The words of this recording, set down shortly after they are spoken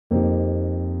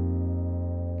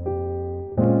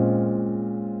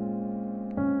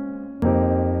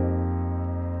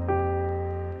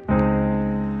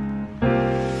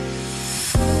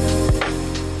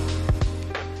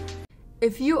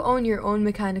If you own your own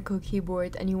mechanical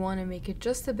keyboard and you want to make it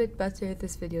just a bit better,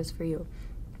 this video is for you.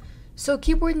 So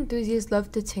keyboard enthusiasts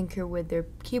love to tinker with their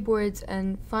keyboards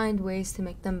and find ways to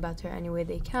make them better any way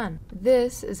they can.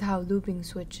 This is how looping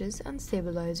switches and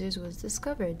stabilizers was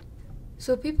discovered.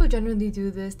 So people generally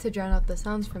do this to drown out the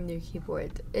sounds from their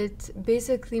keyboard. It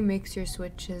basically makes your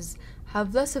switches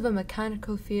have less of a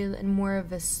mechanical feel and more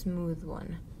of a smooth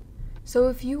one. So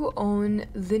if you own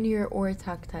linear or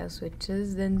tactile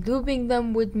switches, then lubing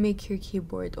them would make your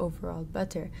keyboard overall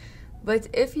better. But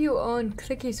if you own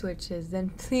clicky switches, then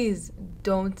please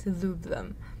don't lube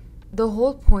them. The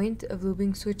whole point of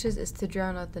lubing switches is to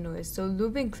drown out the noise. So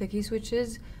lubing clicky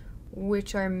switches,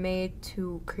 which are made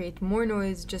to create more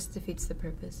noise, just defeats the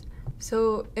purpose.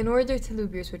 So in order to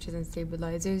lube your switches and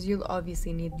stabilizers, you'll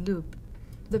obviously need lube.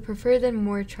 The preferred and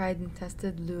more tried and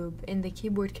tested lube in the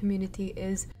keyboard community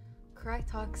is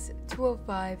Krytox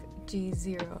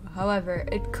 205G0. However,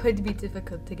 it could be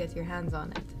difficult to get your hands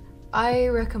on it. I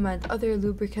recommend other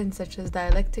lubricants such as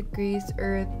dielectric grease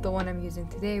or the one I'm using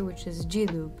today, which is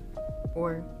G-Lube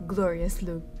or Glorious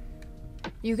Lube.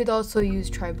 You could also use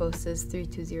Tribosis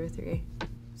 3203.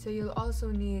 So you'll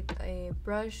also need a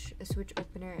brush, a switch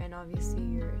opener, and obviously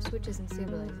your switches and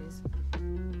stabilizers.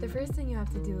 The first thing you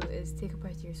have to do is take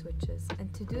apart your switches,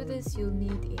 and to do this you'll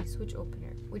need a switch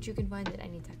opener, which you can find at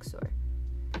any tech store.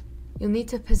 You'll need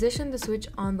to position the switch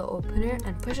on the opener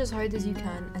and push as hard as you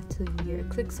can until you hear a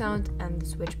click sound and the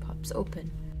switch pops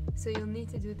open. So you'll need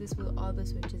to do this with all the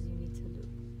switches you need to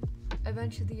lube.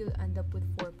 Eventually you'll end up with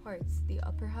 4 parts: the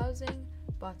upper housing,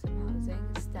 bottom housing,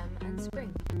 stem, and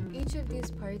spring. Each of these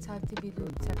parts have to be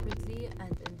lubed separately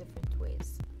and in different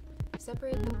ways.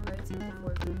 Separate the parts into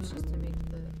 4 groups just to make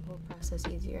the whole process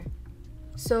easier.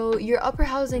 So your upper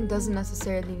housing doesn't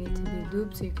necessarily need to be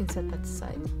lubed, so you can set that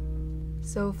aside.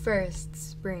 So first,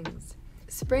 springs.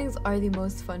 Springs are the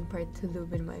most fun part to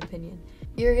lube in my opinion.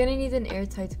 You're gonna need an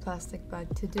airtight plastic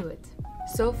bag to do it.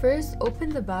 So first, open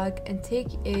the bag and take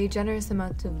a generous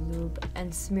amount of lube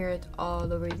and smear it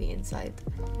all over the inside.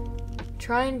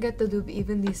 Try and get the lube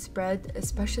evenly spread,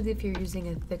 especially if you're using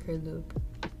a thicker lube.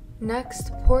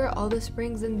 Next, pour all the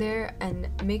springs in there and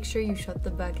make sure you shut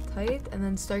the bag tight and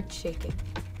then start shaking.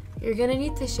 You're gonna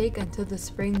need to shake until the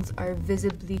springs are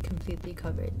visibly completely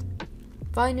covered.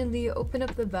 Finally, open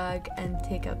up the bag and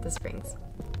take out the springs.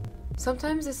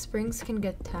 Sometimes the springs can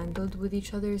get tangled with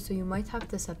each other, so you might have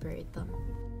to separate them.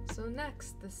 So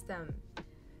next, the stem.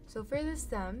 So for the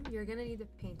stem, you're gonna need a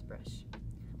paintbrush.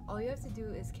 All you have to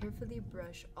do is carefully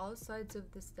brush all sides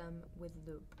of the stem with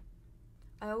lube.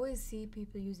 I always see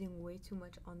people using way too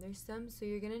much on their stems, so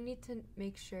you're gonna need to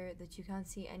make sure that you can't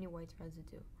see any white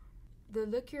residue. The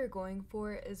look you're going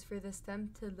for is for the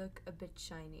stem to look a bit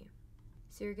shiny.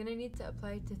 So you're gonna need to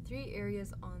apply it to 3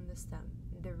 areas on the stem: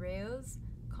 the rails,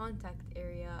 contact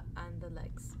area, and the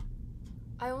legs.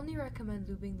 I only recommend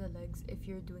lubing the legs if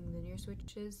you're doing linear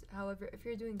switches. However, if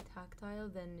you're doing tactile,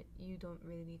 then you don't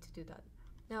really need to do that.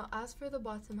 Now, as for the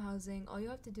bottom housing, all you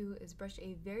have to do is brush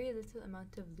a very little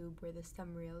amount of lube where the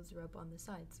stem rails rub on the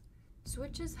sides.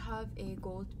 Switches have a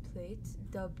gold plate,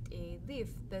 dubbed a leaf,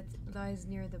 that lies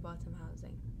near the bottom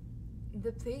housing.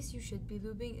 The place you should be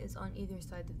lubing is on either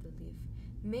side of the leaf.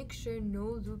 Make sure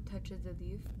no lube touches the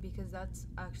leaf because that's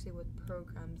actually what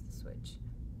programs the switch.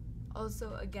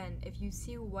 Also, again, if you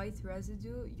see white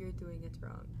residue, you're doing it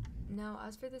wrong. Now,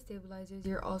 as for the stabilizers,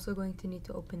 you're also going to need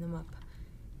to open them up.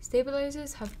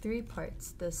 Stabilizers have 3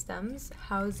 parts: the stems,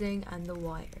 housing, and the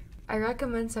wire. I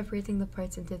recommend separating the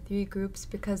parts into 3 groups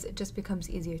because it just becomes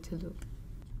easier to lube.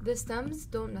 The stems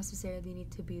don't necessarily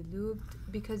need to be lubed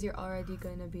because you're already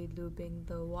going to be lubing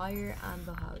the wire and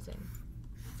the housing.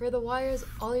 For the wires,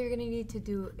 all you're going to need to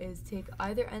do is take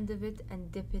either end of it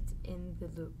and dip it in the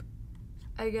lube.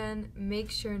 Again,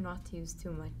 make sure not to use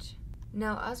too much.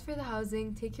 Now, as for the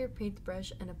housing, take your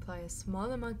paintbrush and apply a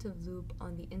small amount of lube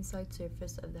on the inside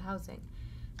surface of the housing,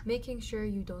 making sure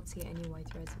you don't see any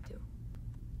white residue.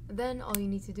 Then all you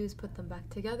need to do is put them back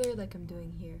together like I'm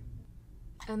doing here.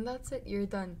 And that's it, you're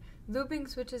done. Lubing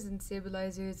switches and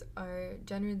stabilizers are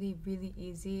generally really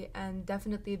easy and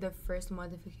definitely the first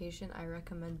modification I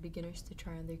recommend beginners to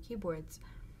try on their keyboards.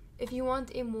 If you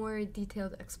want a more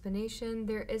detailed explanation,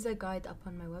 there is a guide up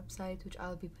on my website which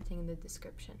I'll be putting in the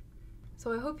description.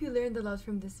 So I hope you learned a lot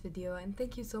from this video and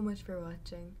thank you so much for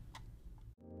watching.